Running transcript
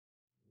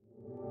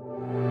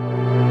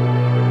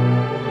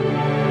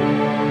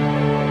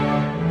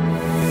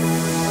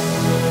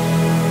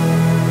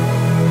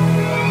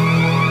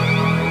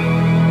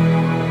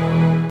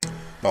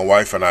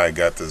wife and I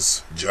got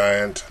this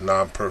giant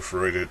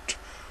non-perforated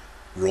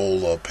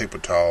roll of paper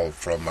towel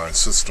from my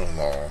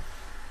sister-in-law,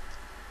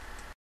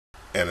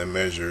 and it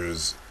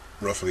measures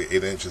roughly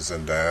 8 inches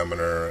in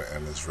diameter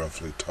and is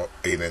roughly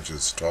 8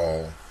 inches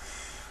tall.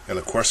 And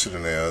the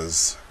question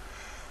is,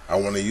 I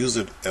want to use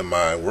it in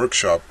my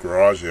workshop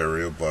garage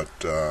area, but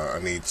I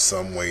need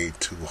some way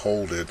to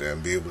hold it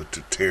and be able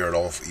to tear it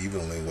off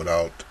evenly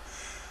without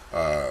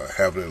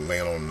having it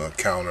laying on the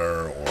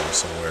counter or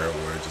somewhere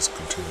where it just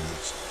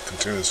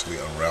continuously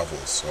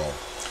unravels. So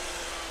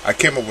I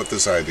came up with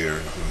this idea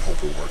and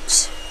hope it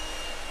works.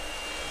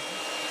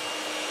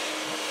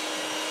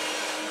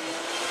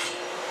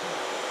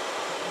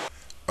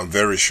 I'm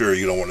very sure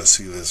you don't want to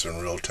see this in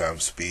real-time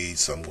speed,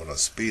 so I'm going to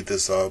speed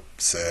this up,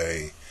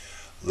 say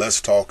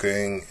less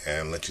talking,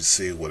 and let you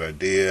see what I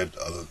did.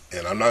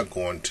 And I'm not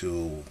going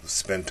to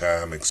spend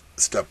time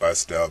step by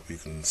step. You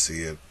can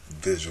see it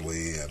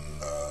visually and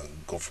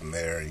go from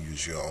there and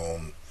use your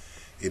own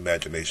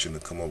imagination to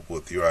come up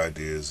with your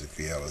ideas if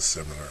you have a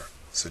similar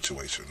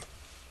situation.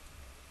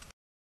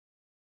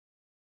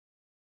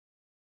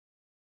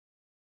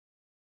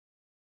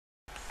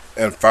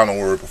 And final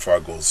word before I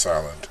go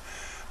silent.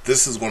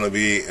 This is going to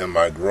be in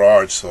my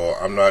garage, so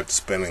I'm not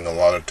spending a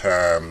lot of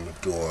time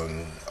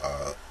doing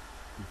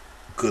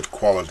good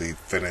quality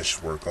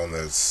finish work on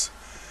this.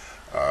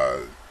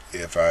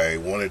 If I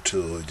wanted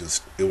to,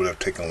 it would have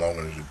taken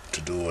longer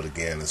to do it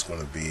again. It's going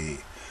to be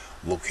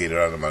located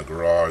out of my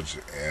garage,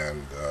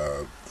 and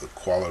the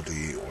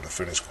quality or the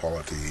finish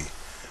quality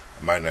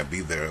might not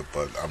be there,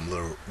 but I'm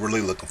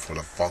really looking for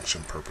the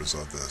function purpose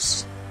of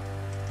this.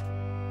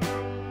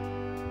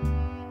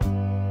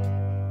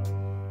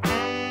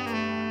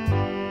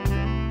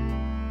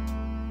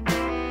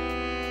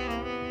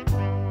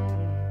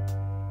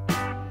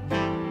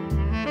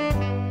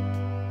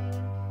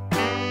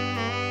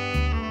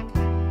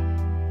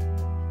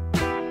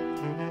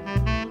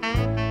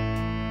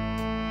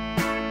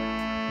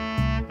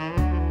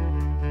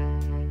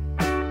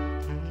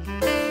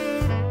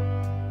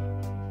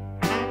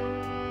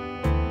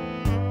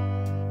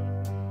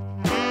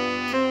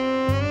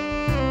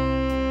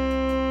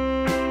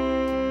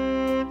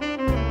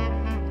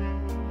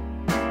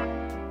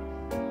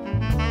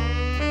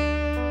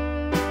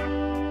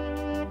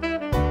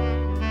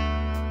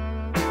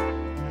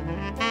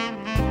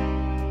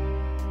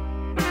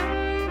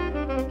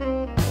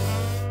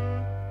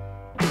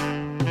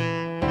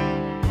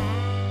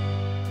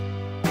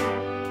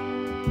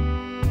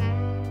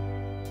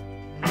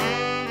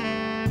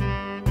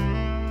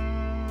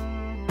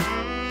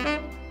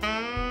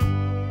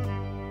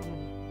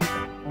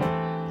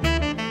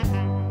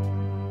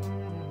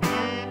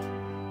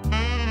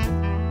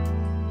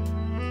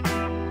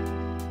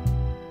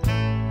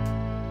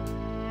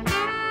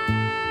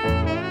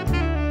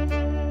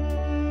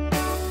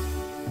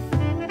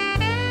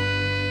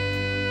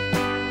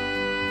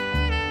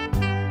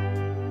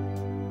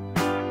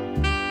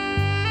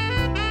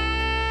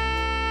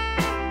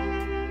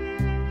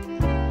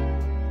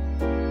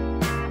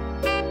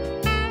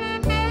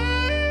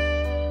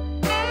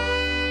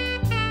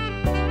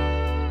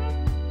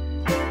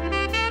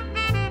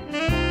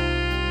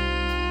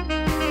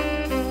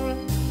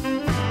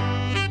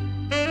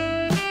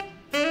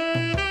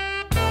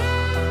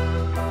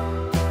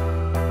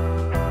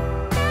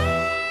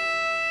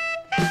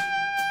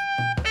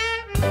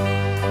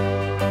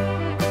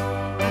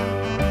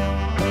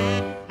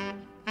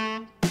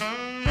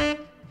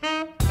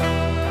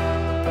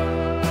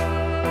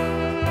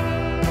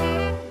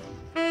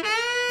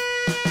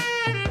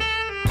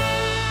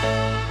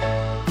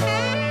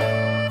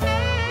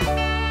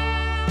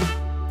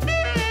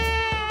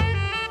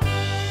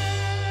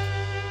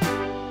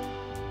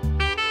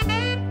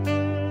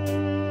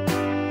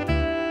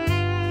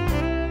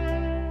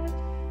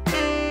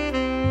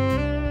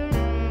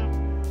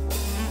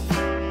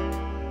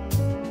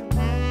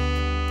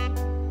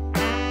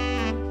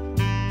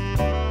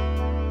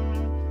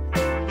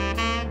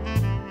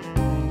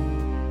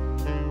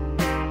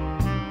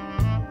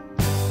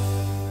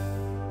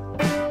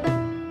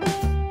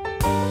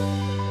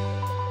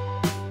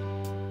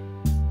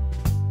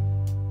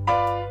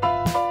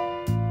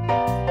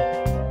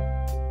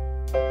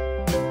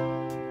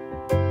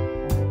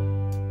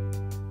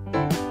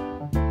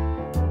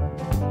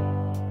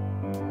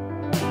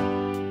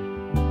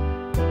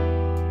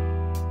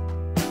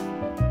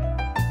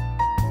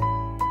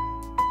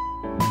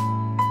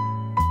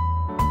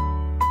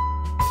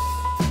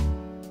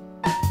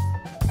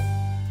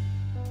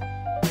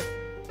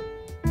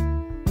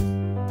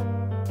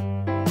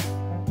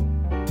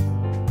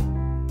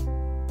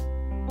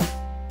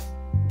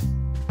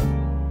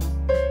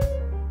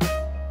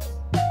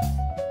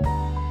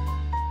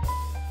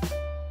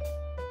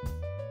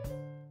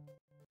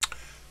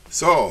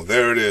 So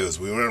there it is.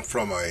 We went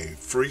from a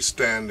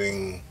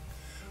freestanding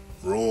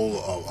roll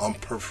of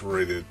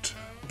unperforated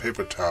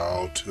paper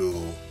towel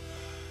to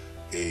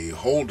a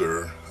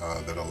holder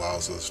that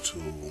allows us to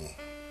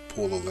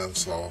pull the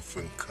lengths off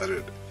and cut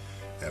it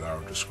at our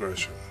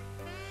discretion.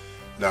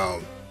 Now,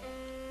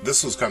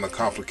 This was kind of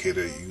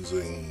complicated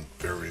using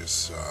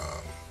various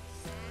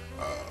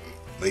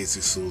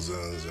Lazy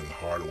Susans and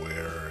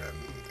hardware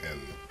and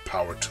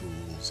power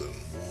tools and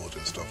wood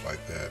and stuff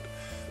like that.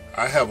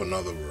 I have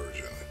another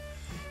version,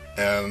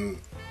 and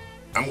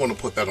I'm going to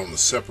put that on a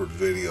separate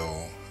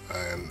video.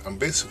 And I'm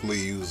basically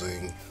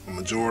using a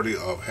majority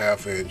of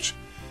 1/2 inch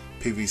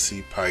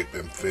PVC pipe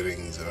and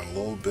fittings and a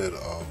little bit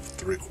of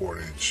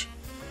 3/4 inch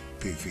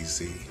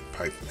PVC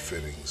pipe and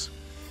fittings.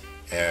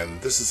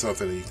 And this is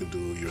something that you can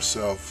do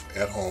yourself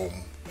at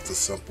home with a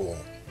simple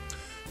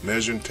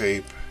measuring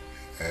tape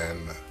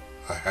and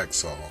a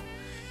hacksaw,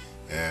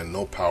 and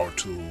no power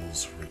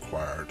tools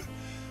required.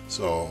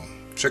 So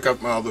check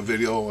out my other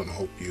video and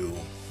hope you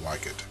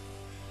like it.